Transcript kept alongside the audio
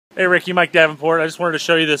Hey Ricky, Mike Davenport. I just wanted to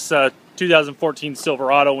show you this 2014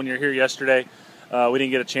 Silverado. When you were here yesterday, we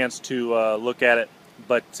didn't get a chance to look at it,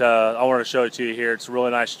 but I wanted to show it to you here. It's a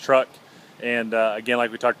really nice truck, and again,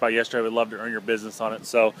 like we talked about yesterday, we'd love to earn your business on it.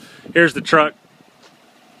 So here's the truck.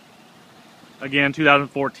 Again,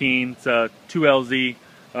 2014. It's a 2LZ.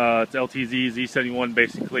 It's LTZ Z71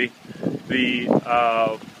 basically.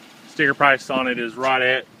 The sticker price on it is right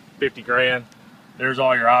at 50 grand. There's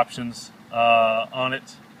all your options on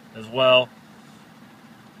it as well.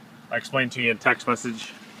 I explained to you in text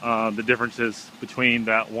message the differences between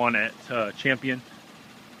that one at Champion.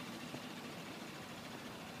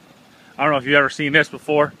 I don't know if you've ever seen this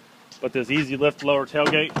before, but this easy lift lower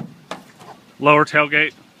tailgate,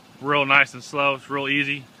 real nice and slow. It's real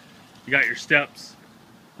easy. You got your steps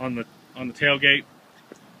on the tailgate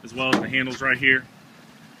as well as the handles right here.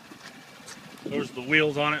 Those are the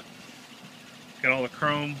wheels on it. Got all the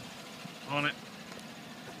chrome on it.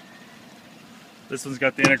 This one's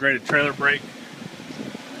got the integrated trailer brake,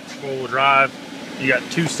 four-wheel drive. You got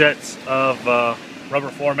two sets of rubber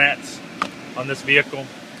floor mats on this vehicle.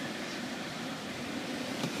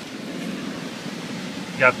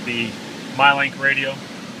 You got the MyLink radio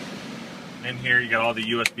in here. You got all the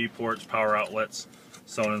USB ports, power outlets,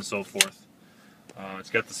 so on and so forth. It's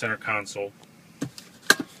got the center console.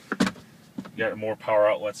 You got more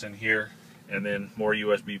power outlets in here, and then more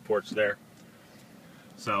USB ports there.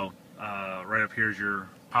 So right up here is your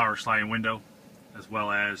power sliding window, as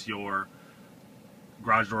well as your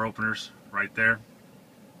garage door openers right there.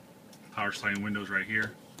 Power sliding windows right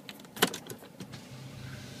here.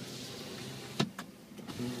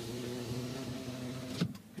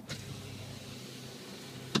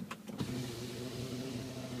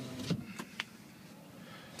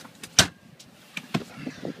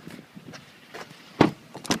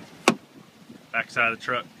 Back side of the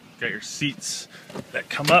truck, got your seats that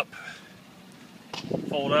come up,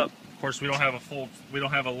 fold up. Of course, we don't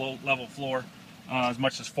have a low level floor as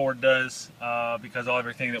much as Ford does, because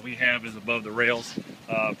everything that we have is above the rails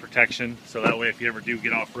protection. So that way, if you ever do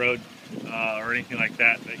get off road or anything like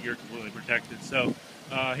that, that you're completely protected. So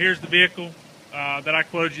here's the vehicle that I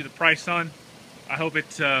quoted you the price on. I hope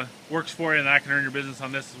it works for you and I can earn your business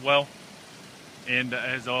on this as well. And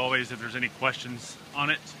as always, if there's any questions on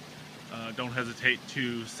it, don't hesitate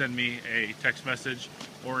to send me a text message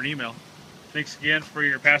or an email. Thanks again for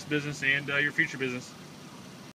your past business and your future business.